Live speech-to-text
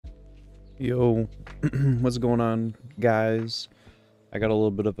Yo, what's going on, guys? I got a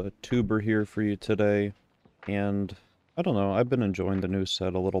little bit of a tuber here for you today, and I don't know, I've been enjoying the new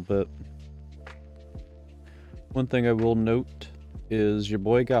set a little bit. One thing I will note is your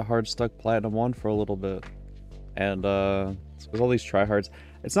boy got hard stuck Platinum 1 for a little bit, and it's because all these tryhards.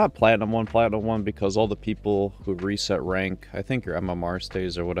 It's not Platinum 1 because all the people who reset rank, I think your MMR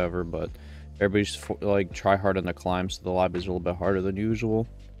stays or whatever, but everybody's like try hard in the climb, so the lobby's a little bit harder than usual.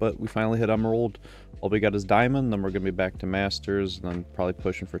 But we finally hit Emerald. All we got is Diamond, then we're going to be back to Masters, and then probably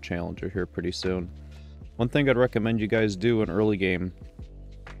pushing for Challenger here pretty soon. One thing I'd recommend you guys do in early game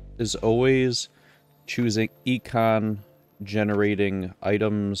is always choosing econ generating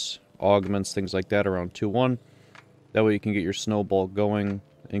items, augments, things like that around 2-1. That way you can get your snowball going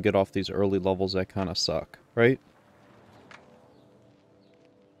and get off these early levels that kind of suck, right?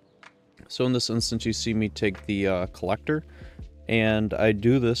 So in this instance, you see me take the collector, and I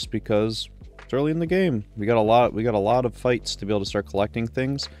do this because it's early in the game. We got a lot of fights to be able to start collecting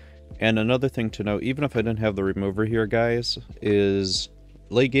things. And another thing to note, even if I didn't have the remover here, guys, is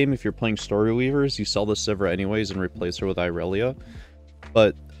late game, if you're playing Story Weavers, you sell the Sivir anyways and replace her with Irelia.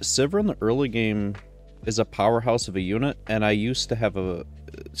 But Sivir in the early game is a powerhouse of a unit, and I used to have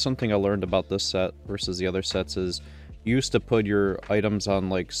something I learned about this set versus the other sets is you used to put your items on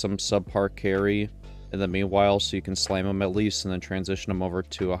like some subpar carry in the meanwhile, so you can slam them at least and then transition them over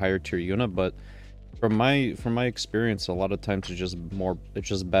to a higher tier unit. But from my experience, a lot of times it's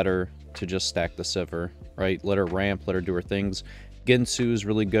just better to just stack the Sivir, right? Let her ramp, let her do her things. Ginsu's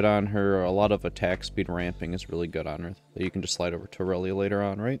really good on her. A lot of attack speed ramping is really good on her. That you can just slide over to Aurelia later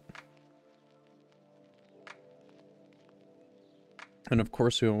on, right? And of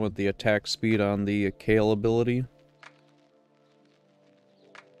course, we went with the attack speed on the Kale ability.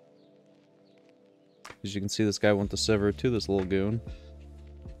 As you can see, this guy went to Sivir too, this little goon.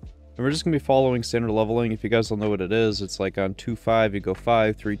 And we're just going to be following standard leveling. If you guys don't know what it is, it's like on 2-5 you go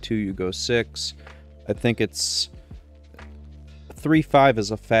 5, 3-2 you go 6. I think it's 3-5 is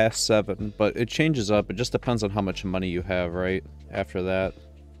a fast 7, but it changes up. It just depends on how much money you have, right? After that.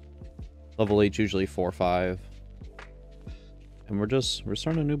 Level 8 usually 4-5. And we're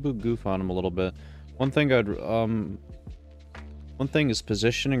starting to new goof on him a little bit. One thing is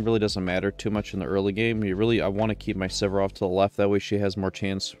positioning really doesn't matter too much in the early game. I want to keep my Sivir off to the left. That way she has more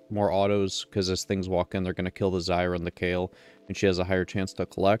autos, because as things walk in, they're going to kill the Zyra and the Kale, and she has a higher chance to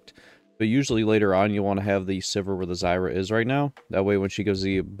collect. But usually later on, you want to have the Sivir where the Zyra is right now. That way when she gives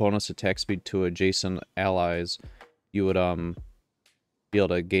the bonus attack speed to adjacent allies, you would be able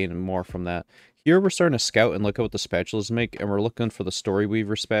to gain more from that. Here we're starting to scout and look at what the spatulas make, and we're looking for the Story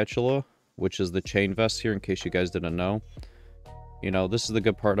Weaver spatula, which is the chain vest here, in case you guys didn't know. You know, this is the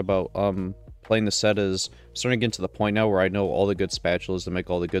good part about playing the set is I'm starting to get to the point now where I know all the good spatulas to make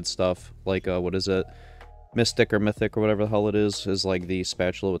all the good stuff. Like, what is it? Mystic or Mythic or whatever the hell it is like the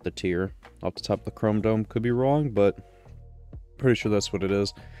spatula with the tier off the top of the Chrome Dome. Could be wrong, but pretty sure that's what it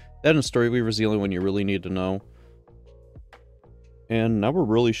is. That and Story Weaver is the only one you really need to know. And now we're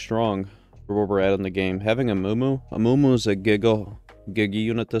really strong for where we're at in the game. Having a Mumu is a Giga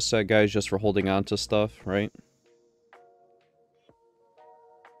unit this set, guys, just for holding on to stuff, right?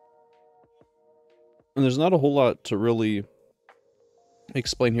 And there's not a whole lot to really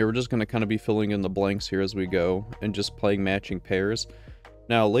explain here. We're just going to kind of be filling in the blanks here as we go and just playing matching pairs.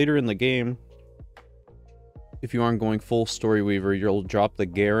 Now, later in the game, if you aren't going full Story Weaver, you'll drop the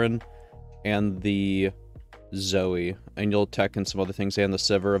Garen and the Zoe, and you'll tech in some other things and the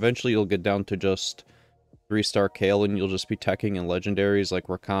Sivir. Eventually, you'll get down to just 3-star Kale, and you'll just be teching in legendaries like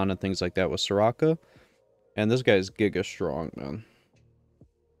Rakan and things like that with Soraka. And this guy's giga strong, man.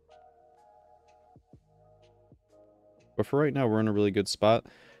 But for right now, we're in a really good spot.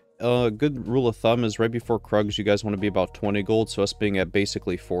 A good rule of thumb is right before Krugs, you guys want to be about 20 gold. So us being at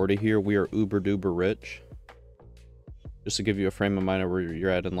basically 40 here, we are uber-duper rich. Just to give you a frame of mind of where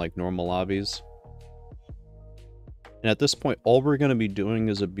you're at in like normal lobbies. And at this point, all we're going to be doing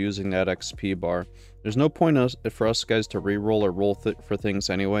is abusing that XP bar. There's no point for us guys to re-roll or roll for things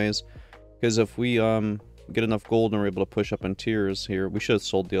anyways. Because if we get enough gold and we're able to push up in tiers here, we should have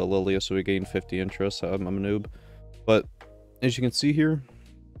sold the Lilia so we gain 50 interest. I'm a noob. But as you can see here,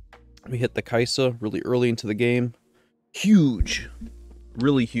 we hit the Kaisa really early into the game. Huge.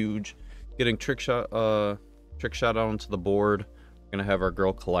 Really huge. Getting trick shot out onto the board. We're going to have our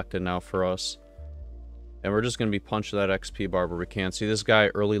girl collected now for us. And we're just going to be punching that XP bar where we can. See, this guy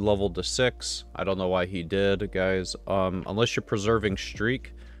early leveled to 6. I don't know why he did, guys. Unless you're preserving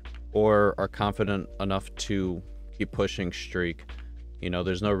streak or are confident enough to keep pushing streak. You know,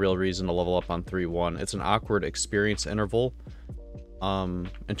 there's no real reason to level up on 3-1. It's an awkward experience interval.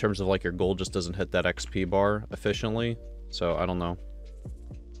 In terms of like your gold just doesn't hit that XP bar efficiently. So I don't know.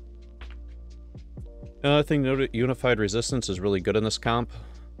 I think Unified Resistance is really good in this comp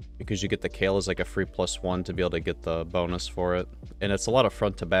because you get the Kale as like a free +1 to be able to get the bonus for it. And it's a lot of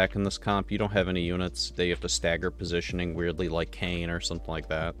front to back in this comp. You don't have any units that you have to stagger positioning weirdly like Kane or something like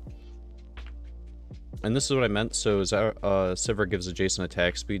that. And this is what I meant. So Sivir gives adjacent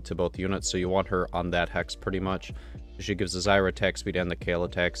attack speed to both units, so you want her on that hex pretty much. She gives the Zyra attack speed and the Kale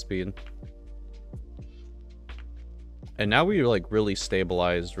attack speed. And now we like really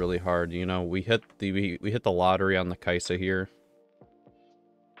stabilized really hard. You know, we hit the lottery on the Kaisa here.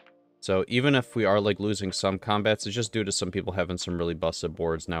 So even if we are like losing some combats, it's just due to some people having some really busted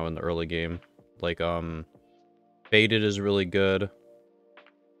boards now in the early game. Like Baited is really good.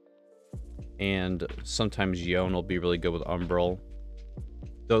 And sometimes Yone will be really good with Umbral.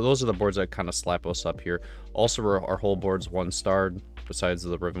 Those are the boards that kind of slap us up here. Also, our whole board's 1-starred, besides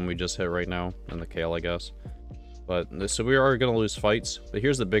the Riven we just hit right now, and the Kale, I guess. But, so we are going to lose fights, but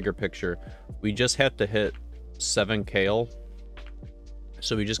here's the bigger picture. We just have to hit 7 Kale.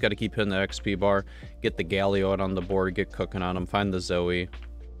 So we just got to keep hitting the XP bar, get the Galio out on the board, get cooking on them, find the Zoe.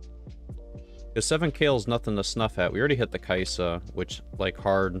 Because 7 Kale is nothing to snuff at. We already hit the Kaisa, which, like,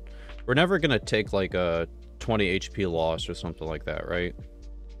 hard. We're never going to take, like, a 20 HP loss or something like that, right?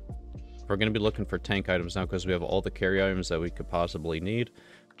 We're going to be looking for tank items now because we have all the carry items that we could possibly need.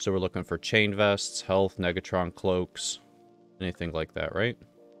 So we're looking for chain vests, health, Negatron cloaks, anything like that, right?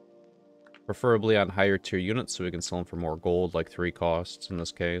 Preferably on higher tier units so we can sell them for more gold, like 3 costs in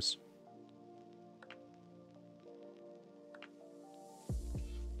this case.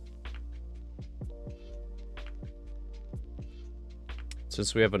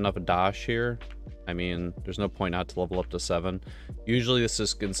 Since we have enough dash here, I mean, there's no point not to level up to 7. Usually this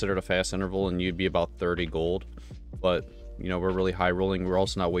is considered a fast interval and you'd be about 30 gold. But, you know, we're really high rolling. We're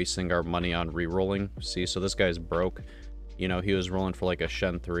also not wasting our money on re-rolling. See, so this guy's broke. You know, he was rolling for like a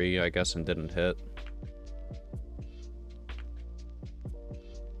Shen 3, I guess, and didn't hit.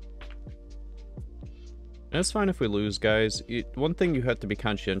 And it's fine if we lose, guys. One thing you have to be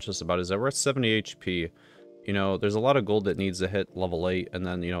conscientious about is that we're at 70 HP. You know, there's a lot of gold that needs to hit level 8, and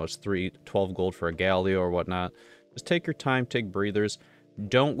then, you know, it's 12 gold for a Galio or whatnot. Just take your time, take breathers.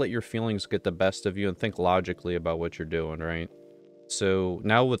 Don't let your feelings get the best of you and think logically about what you're doing, right? So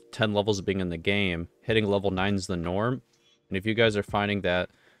now with 10 levels being in the game, hitting level 9 is the norm. And if you guys are finding that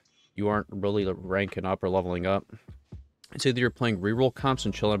you aren't really ranking up or leveling up, it's either you're playing reroll comps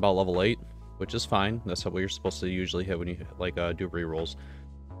and chilling about level 8, which is fine. That's what you're supposed to usually hit when you like do rerolls.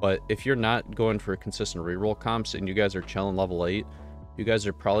 But if you're not going for consistent reroll comps and you guys are chilling level 8, you guys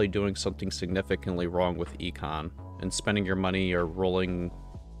are probably doing something significantly wrong with econ and spending your money or rolling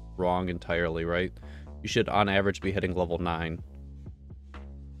wrong entirely, right? You should on average be hitting level 9.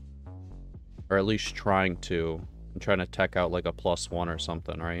 Or at least trying to. And trying to tech out like a +1 or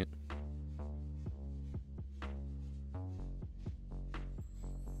something, right?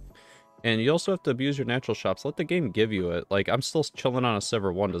 And you also have to abuse your natural shops. Let the game give you it. Like, I'm still chilling on a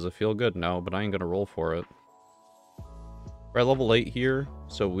Sivir 1. Does it feel good? No, but I ain't gonna roll for it. We're at level 8 here,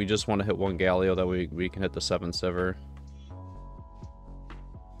 so we just want to hit 1 Galio. That way we can hit the 7 Sivir.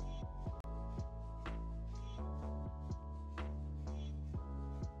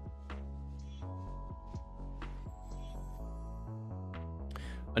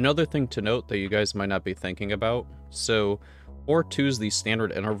 Another thing to note that you guys might not be thinking about, so 4-2 is the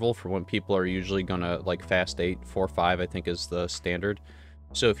standard interval for when people are usually gonna like fast 8. 4-5 I think is the standard.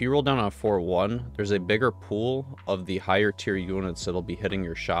 So if you roll down on a 4-1, there's a bigger pool of the higher tier units that'll be hitting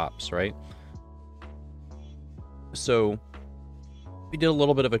your shops, right? So we did a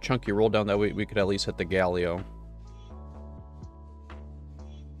little bit of a chunky roll down, that way we could at least hit the Galio.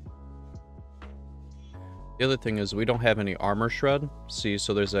 The other thing is we don't have any armor shred. See,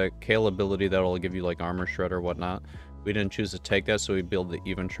 so there's a Kale ability that'll give you like armor shred or whatnot. We didn't choose to take that, so we build the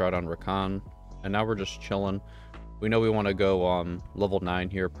even shroud on Rakan. And now we're just chilling. We know we want to go level 9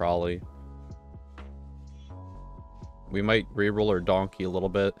 here probably. We might reroll our donkey a little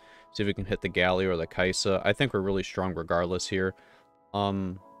bit, see if we can hit the Galio or the Kaisa. I think we're really strong regardless here.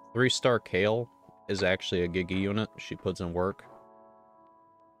 3-star Kale is actually a Gigi unit. She puts in work.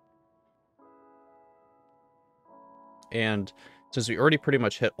 And since we already pretty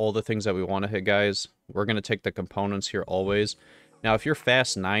much hit all the things that we want to hit, guys, we're going to take the components here always. Now, if you're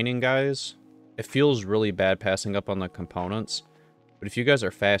fast 9ing, guys, it feels really bad passing up on the components. But if you guys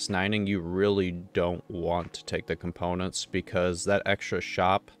are fast 9ing, you really don't want to take the components because that extra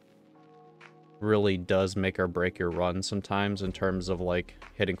shop really does make or break your run sometimes in terms of, like,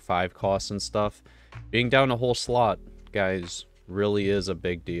 hitting 5 costs and stuff. Being down a whole slot, guys, really is a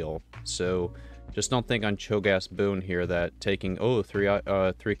big deal. So just don't think on Cho'Gath Boon here that taking, oh,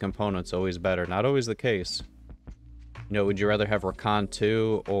 three components always better. Not always the case. You know, would you rather have Rakan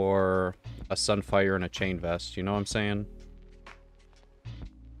 2 or a Sunfire and a Chain Vest? You know what I'm saying?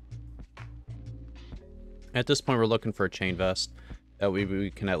 At this point, we're looking for a Chain Vest. We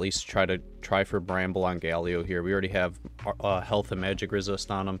can at least try for Bramble on Galio here. We already have health and magic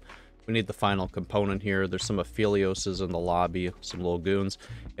resist on him. We need the final component here. There's some Aphelioses in the lobby, some little goons.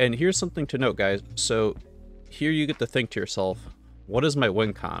 And here's something to note, guys. So here you get to think to yourself, what is my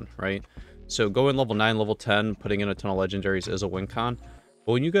win con, right? So going level 9, level 10, putting in a ton of legendaries is a win con.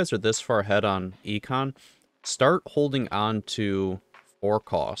 But when you guys are this far ahead on econ, start holding on to 4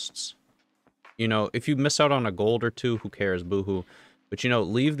 costs. You know, if you miss out on a gold or 2, who cares, boohoo. But, you know,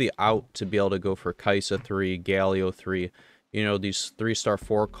 leave the out to be able to go for Kaisa 3, Galio 3, you know, these 3-star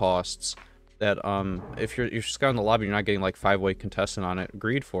 4 costs that, if you're scouting the lobby, you're not getting, like, 5-way contestant on it,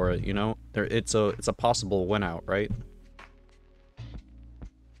 greed for it, you know? It's a possible win out, right?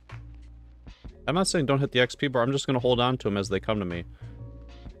 I'm not saying don't hit the XP bar, I'm just going to hold on to them as they come to me.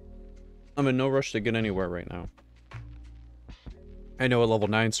 I'm in no rush to get anywhere right now. I know at level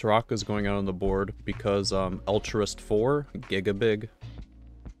 9 Soraka is going out on the board because Ultrist 4, Giga Big.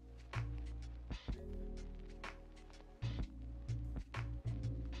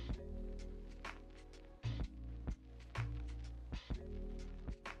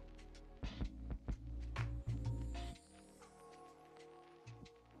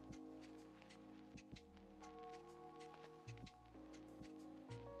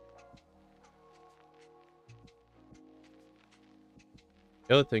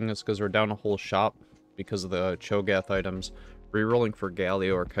 The other thing is because we're down a whole shop because of the Cho'Gath items, rerolling for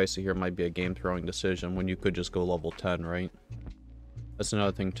Galio or Kaisa here might be a game-throwing decision when you could just go level 10, right? That's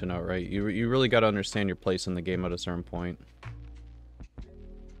another thing to know, right? You really got to understand your place in the game at a certain point.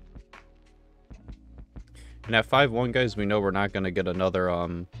 And at 5-1, guys, we know we're not going to get another,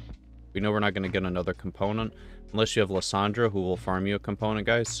 component unless you have Lysandra, who will farm you a component,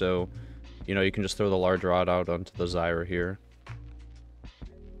 guys. So, you know, you can just throw the large rod out onto the Zyra here.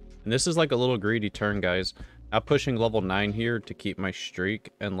 And this is like a little greedy turn, guys. Not pushing level 9 here to keep my streak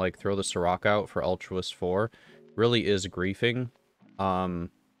and like throw the Soraka out for Ultrawist 4 really is griefing. But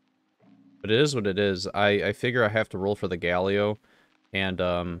it is what it is. I figure I have to roll for the Galio. And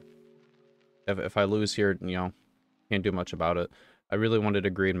if I lose here, you know, can't do much about it. I really wanted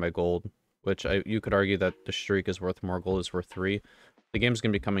to greed my gold, which you could argue that the streak is worth more, gold is worth 3. The game's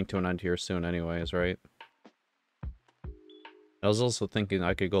going to be coming to an end here soon anyways, right? I was also thinking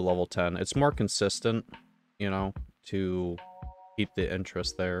I could go level 10. It's more consistent, you know, to keep the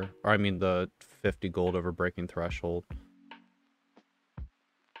interest there. Or, I mean, the 50 gold over breaking threshold.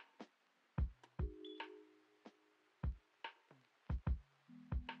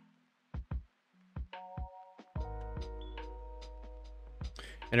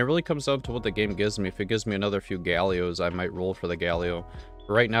 And it really comes down to what the game gives me. If it gives me another few Galios, I might roll for the Galio.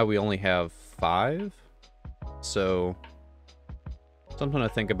 But right now, we only have 5. So something to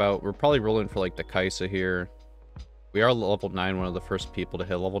think about. We're probably rolling for like the Kaisa here. We are level 9, one of the first people to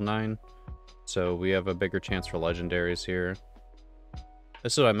hit level 9. So we have a bigger chance for legendaries here.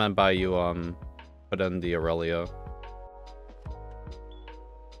 This is what I meant by you put in the Aurelia.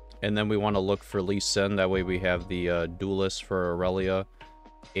 And then we want to look for Lee Sin. That way we have the Duelist for Aurelia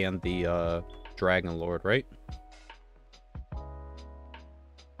and the Dragon Lord, right?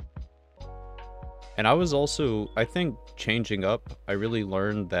 And I was also, I think, changing up, I really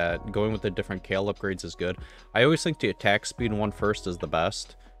learned that going with the different Kale upgrades is good. I always think the attack speed one first is the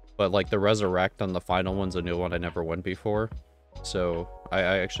best, but like the Resurrect on the final one's a new one I never went before. So I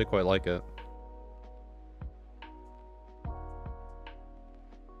actually quite like it.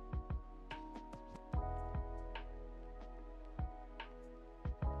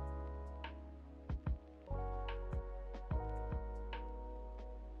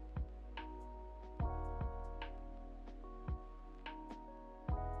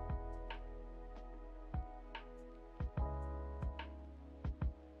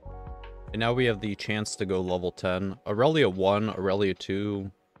 And now we have the chance to go level 10. Aurelia 1, Aurelia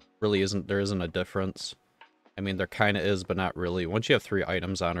 2 really isn't, there isn't a difference. I mean, there kind of is, but not really. Once you have 3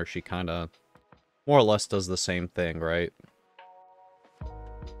 items on her, she kind of more or less does the same thing, right?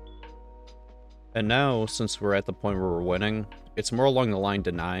 And now, since we're at the point where we're winning, it's more along the line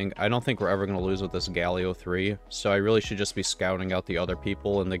denying. I don't think we're ever going to lose with this Galio 3, so I really should just be scouting out the other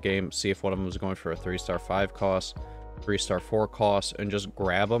people in the game, see if one of them is going for a 3-star 5 cost, 3-star 4 cost, and just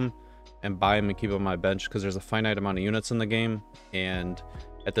grab them and buy them and keep them on my bench, because there's a finite amount of units in the game, and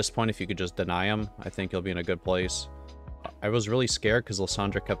at this point, if you could just deny them, I think you'll be in a good place. I was really scared because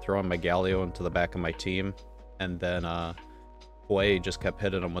Lysandra kept throwing my Galio into the back of my team, and then Boy just kept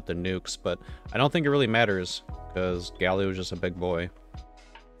hitting him with the nukes, but I don't think it really matters because Galio is just a big boy.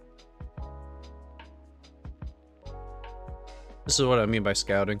 This is what I mean by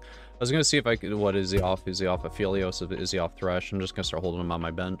scouting. I was gonna see if I could. What is he off? Is he off Aphelios? Is he off Thresh? I'm just gonna start holding him on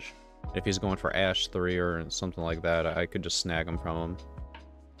my bench. If he's going for Ash 3 or something like that, I could just snag him from him.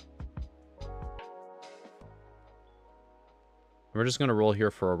 We're just gonna roll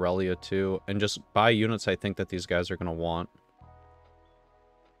here for Aurelia too, and just buy units I think that these guys are gonna want.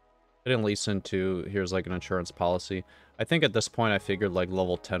 I didn't lease into here's like an insurance policy. I think at this point I figured like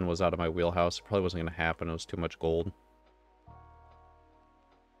level 10 was out of my wheelhouse. It probably wasn't gonna happen. It was too much gold.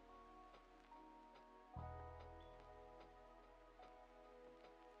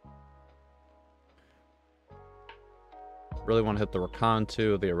 Really want to hit the Rakan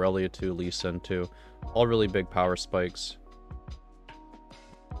too, the Aurelia too, Lee Sin too. All really big power spikes.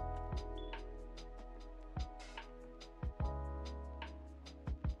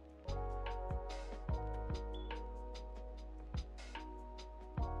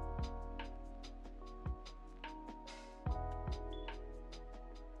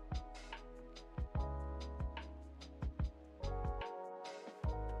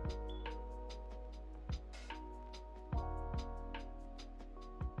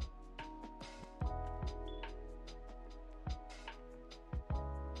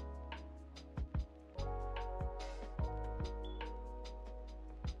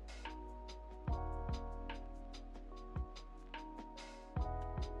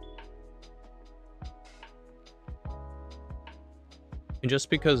 And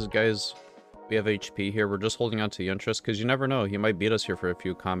just because, guys, we have HP here, we're just holding on to the interest, because you never know. He might beat us here for a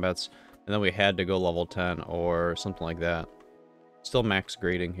few combats, and then we had to go level 10 or something like that. Still max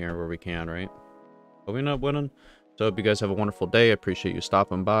grading here where we can, right? But we're not winning. So I hope you guys have a wonderful day. I appreciate you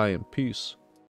stopping by, and peace.